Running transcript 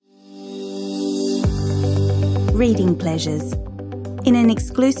Reading Pleasures. In an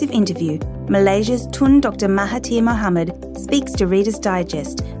exclusive interview, Malaysia's Tun Dr. Mahathir Mohamad speaks to Reader's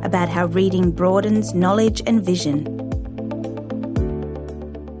Digest about how reading broadens knowledge and vision.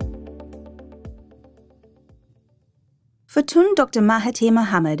 For Tun Dr. Mahathir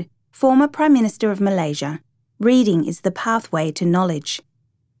Mohamad, former Prime Minister of Malaysia, reading is the pathway to knowledge.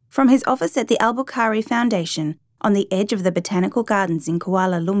 From his office at the Al-Bukhari Foundation, on the edge of the Botanical Gardens in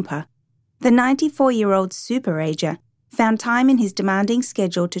Kuala Lumpur, the 94-year-old super-ager found time in his demanding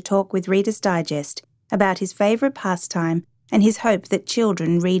schedule to talk with Reader's Digest about his favourite pastime and his hope that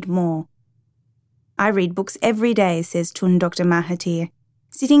children read more. "I read books every day," says Tun Dr. Mahathir,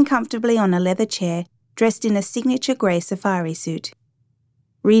 sitting comfortably on a leather chair, dressed in a signature grey safari suit.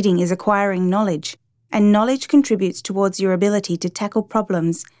 Reading is acquiring knowledge, and knowledge contributes towards your ability to tackle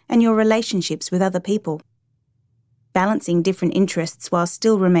problems and your relationships with other people. Balancing different interests while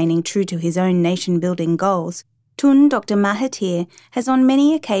still remaining true to his own nation-building goals, Tun Dr. Mahathir has on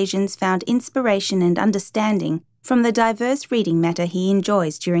many occasions found inspiration and understanding from the diverse reading matter he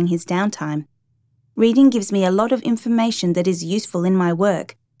enjoys during his downtime. "Reading gives me a lot of information that is useful in my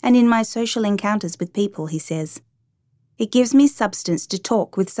work and in my social encounters with people," he says. "It gives me substance to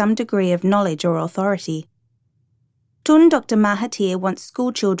talk with some degree of knowledge or authority." Tun Dr. Mahathir wants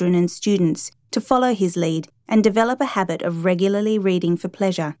schoolchildren and students to follow his lead and develop a habit of regularly reading for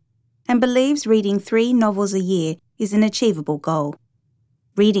pleasure, and believes reading 3 novels a year is an achievable goal.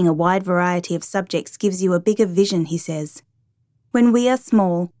 "Reading a wide variety of subjects gives you a bigger vision," he says. "When we are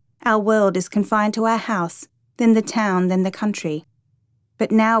small, our world is confined to our house, then the town, then the country.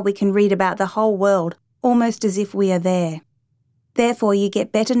 But now we can read about the whole world almost as if we are there. Therefore you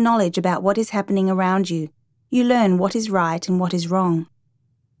get better knowledge about what is happening around you. You learn what is right and what is wrong."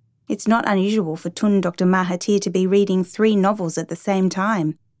 It's not unusual for Tun Dr. Mahathir to be reading 3 novels at the same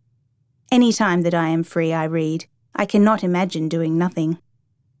time. "Any time that I am free, I read. I cannot imagine doing nothing."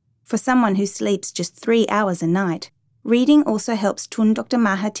 For someone who sleeps just 3 hours a night, reading also helps Tun Dr.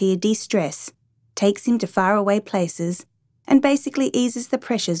 Mahathir de-stress, takes him to faraway places, and basically eases the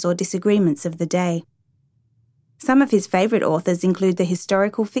pressures or disagreements of the day. Some of his favourite authors include the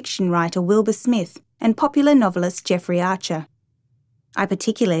historical fiction writer Wilbur Smith and popular novelist Jeffrey Archer. "I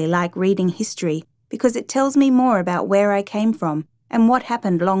particularly like reading history because it tells me more about where I came from and what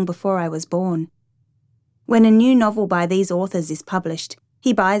happened long before I was born." When a new novel by these authors is published,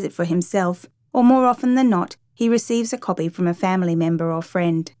 he buys it for himself, or more often than not, he receives a copy from a family member or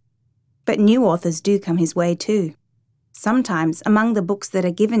friend. But new authors do come his way too. "Sometimes, among the books that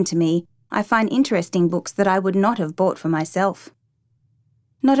are given to me, I find interesting books that I would not have bought for myself."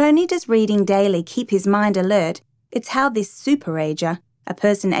 Not only does reading daily keep his mind alert, it's how this super-ager, a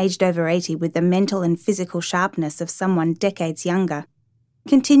person aged over 80 with the mental and physical sharpness of someone decades younger,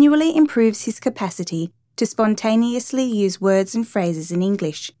 continually improves his capacity to spontaneously use words and phrases in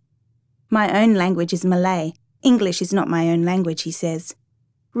English. "My own language is Malay. English is not my own language," he says.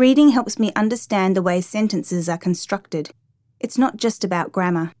 "Reading helps me understand the way sentences are constructed. It's not just about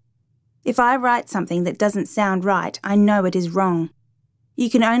grammar. If I write something that doesn't sound right, I know it is wrong. You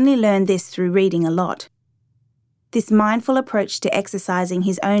can only learn this through reading a lot." This mindful approach to exercising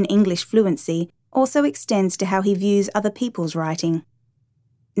his own English fluency also extends to how he views other people's writing.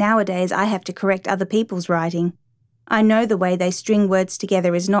 "Nowadays I have to correct other people's writing. I know the way they string words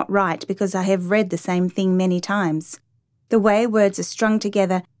together is not right because I have read the same thing many times. The way words are strung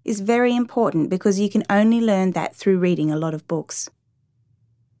together is very important because you can only learn that through reading a lot of books."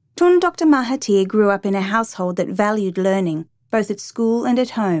 Tun Dr. Mahathir grew up in a household that valued learning, both at school and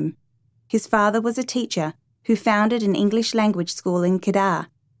at home. His father was a teacher who founded an English language school in Kedah,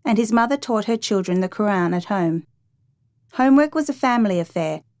 and his mother taught her children the Quran at home. Homework was a family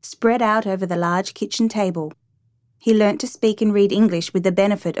affair, spread out over the large kitchen table. He learnt to speak and read English with the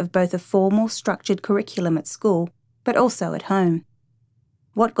benefit of both a formal, structured curriculum at school, but also at home.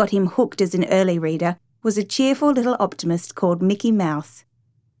 What got him hooked as an early reader was a cheerful little optimist called Mickey Mouse.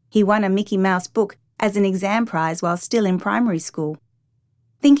 He won a Mickey Mouse book as an exam prize while still in primary school.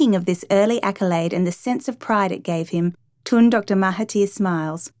 Thinking of this early accolade and the sense of pride it gave him, Tun Dr. Mahathir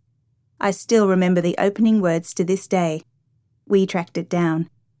smiles. "I still remember the opening words to this day. We tracked it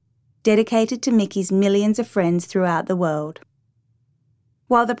down." Dedicated to Mickey's millions of friends throughout the world.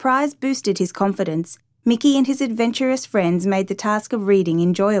 While the prize boosted his confidence, Mickey and his adventurous friends made the task of reading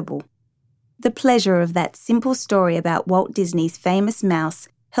enjoyable. The pleasure of that simple story about Walt Disney's famous mouse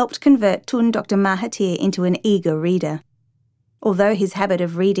helped convert Tun Dr. Mahathir into an eager reader. Although his habit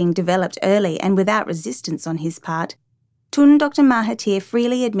of reading developed early and without resistance on his part, Tun Dr. Mahathir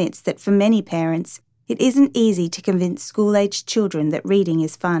freely admits that for many parents, it isn't easy to convince school-aged children that reading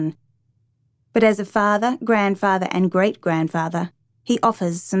is fun. But as a father, grandfather and great-grandfather, he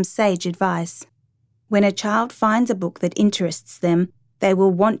offers some sage advice. When a child finds a book that interests them, they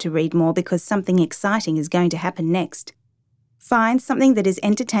will want to read more because something exciting is going to happen next. Find something that is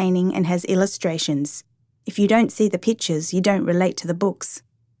entertaining and has illustrations. If you don't see the pictures, you don't relate to the books.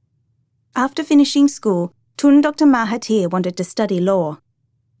 After finishing school, Tun Dr. Mahathir wanted to study law,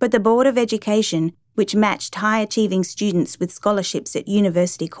 but the Board of Education, which matched high-achieving students with scholarships at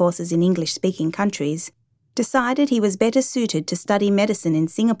university courses in English-speaking countries, decided he was better suited to study medicine in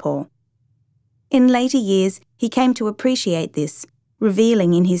Singapore. In later years, he came to appreciate this,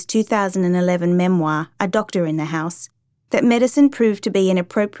 revealing in his 2011 memoir, A Doctor in the House, that medicine proved to be an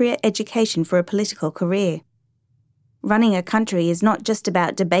appropriate education for a political career. Running a country is not just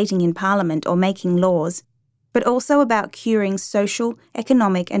about debating in Parliament or making laws, but also about curing social,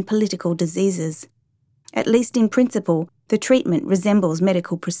 economic and political diseases. At least in principle, the treatment resembles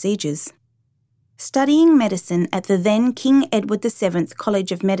medical procedures. Studying medicine at the then King Edward VII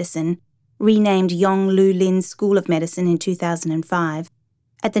College of Medicine, renamed Yong Lu Lin School of Medicine in 2005,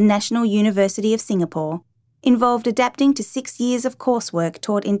 at the National University of Singapore, involved adapting to 6 years of coursework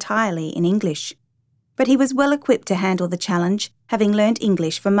taught entirely in English. But he was well equipped to handle the challenge, having learnt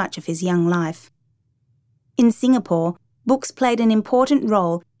English for much of his young life. In Singapore, books played an important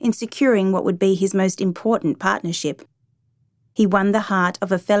role in securing what would be his most important partnership. He won the heart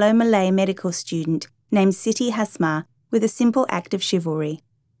of a fellow Malay medical student named Siti Hasma with a simple act of chivalry.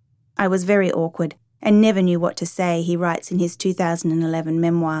 I was very awkward and never knew what to say, he writes in his 2011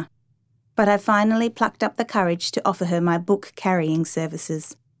 memoir. But I finally plucked up the courage to offer her my book carrying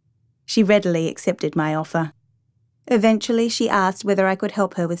services. She readily accepted my offer. Eventually, she asked whether I could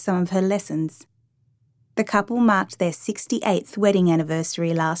help her with some of her lessons. The couple marked their 68th wedding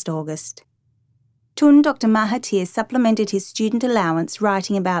anniversary last August. Tun Dr. Mahathir supplemented his student allowance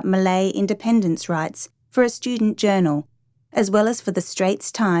writing about Malay independence rights for a student journal, as well as for the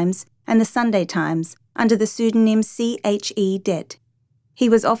Straits Times and the Sunday Times under the pseudonym C.H.E. Det. He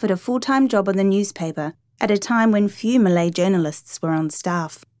was offered a full-time job on the newspaper at a time when few Malay journalists were on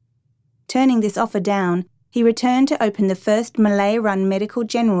staff. Turning this offer down, he returned to open the first Malay-run medical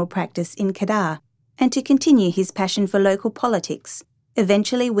general practice in Kedah and to continue his passion for local politics,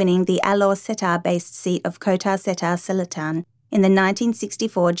 eventually winning the Alor Setar-based seat of Kota Setar Selatan in the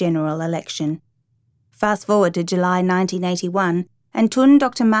 1964 general election. Fast forward to July 1981, and Tun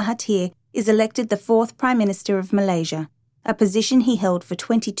Dr. Mahathir is elected the 4th Prime Minister of Malaysia, a position he held for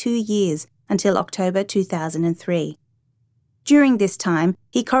 22 years until October 2003. During this time,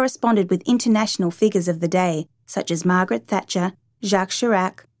 he corresponded with international figures of the day, such as Margaret Thatcher, Jacques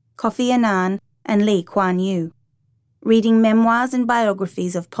Chirac, Kofi Annan, and Lee Kuan Yew. Reading memoirs and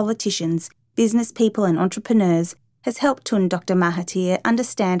biographies of politicians, business people and entrepreneurs has helped Tun Dr. Mahathir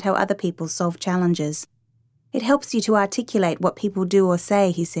understand how other people solve challenges. It helps you to articulate what people do or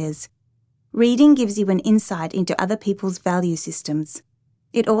say, he says. Reading gives you an insight into other people's value systems.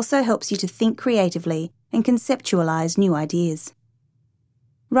 It also helps you to think creatively and conceptualize new ideas.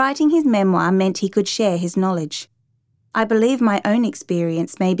 Writing his memoir meant he could share his knowledge. I believe my own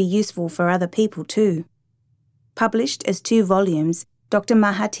experience may be useful for other people too. Published as 2 volumes, Dr.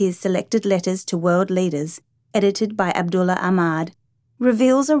 Mahathir's Selected Letters to World Leaders, edited by Abdullah Ahmad,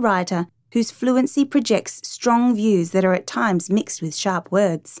 reveals a writer whose fluency projects strong views that are at times mixed with sharp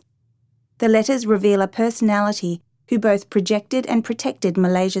words. The letters reveal a personality who both projected and protected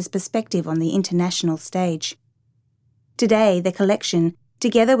Malaysia's perspective on the international stage. Today, the collection,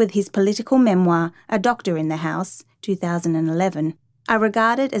 together with his political memoir, A Doctor in the House, 2011, are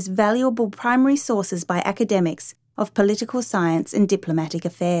regarded as valuable primary sources by academics of political science and diplomatic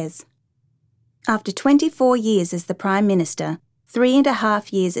affairs. After 24 years as the Prime Minister,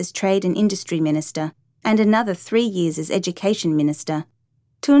 3.5 years as Trade and Industry Minister, and another 3 years as Education Minister,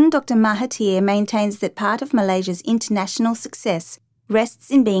 Tun Dr. Mahathir maintains that part of Malaysia's international success rests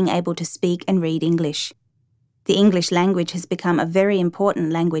in being able to speak and read English. The English language has become a very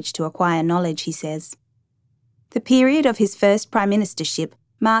important language to acquire knowledge, he says. The period of his first prime ministership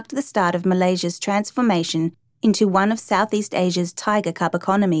marked the start of Malaysia's transformation into one of Southeast Asia's Tiger Cup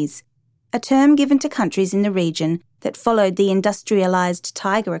economies, a term given to countries in the region that followed the industrialised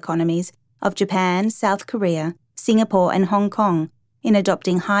tiger economies of Japan, South Korea, Singapore and Hong Kong in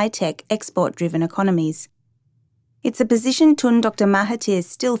adopting high-tech, export-driven economies. It's a position Tun Dr. Mahathir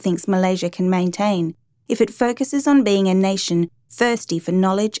still thinks Malaysia can maintain if it focuses on being a nation thirsty for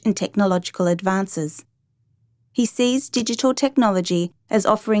knowledge and technological advances. He sees digital technology as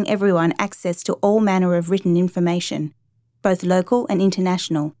offering everyone access to all manner of written information, both local and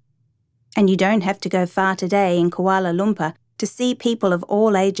international. And you don't have to go far today in Kuala Lumpur to see people of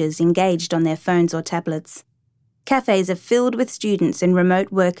all ages engaged on their phones or tablets. Cafes are filled with students and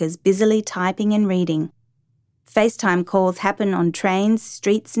remote workers busily typing and reading. FaceTime calls happen on trains,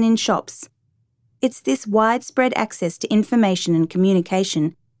 streets and in shops. It's this widespread access to information and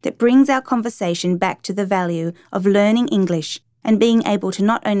communication that brings our conversation back to the value of learning English and being able to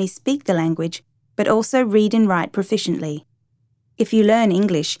not only speak the language, but also read and write proficiently. If you learn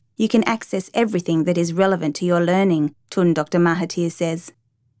English, you can access everything that is relevant to your learning, Tun Dr. Mahathir says.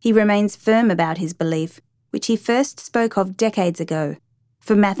 He remains firm about his belief, which he first spoke of decades ago,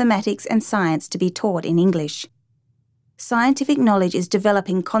 for mathematics and science to be taught in English. Scientific knowledge is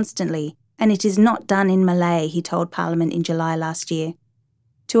developing constantly, and it is not done in Malay, he told Parliament in July last year.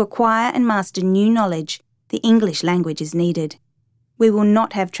 To acquire and master new knowledge, the English language is needed. We will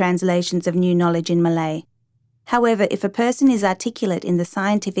not have translations of new knowledge in Malay. However, if a person is articulate in the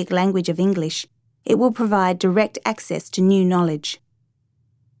scientific language of English, it will provide direct access to new knowledge.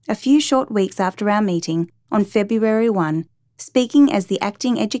 A few short weeks after our meeting, on February 1, speaking as the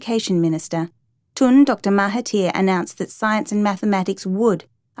Acting Education Minister, Tun Dr. Mahathir announced that science and mathematics would,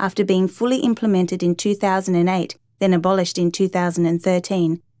 after being fully implemented in 2008, then abolished in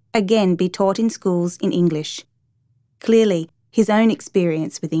 2013, again be taught in schools in English. Clearly, his own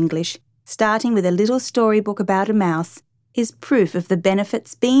experience with English, starting with a little storybook about a mouse, is proof of the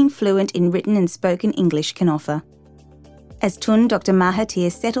benefits being fluent in written and spoken English can offer. As Tun Dr.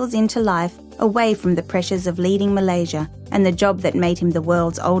 Mahathir settles into life away from the pressures of leading Malaysia and the job that made him the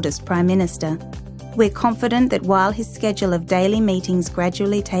world's oldest Prime Minister, we're confident that while his schedule of daily meetings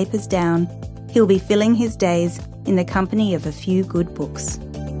gradually tapers down, he'll be filling his days in the company of a few good books.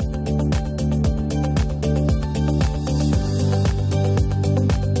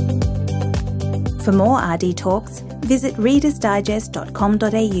 For more RD Talks, visit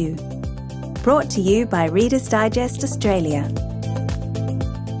readersdigest.com.au. Brought to you by Reader's Digest Australia.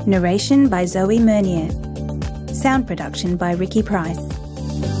 Narration by Zoe Mernier. Sound production by Ricky Price.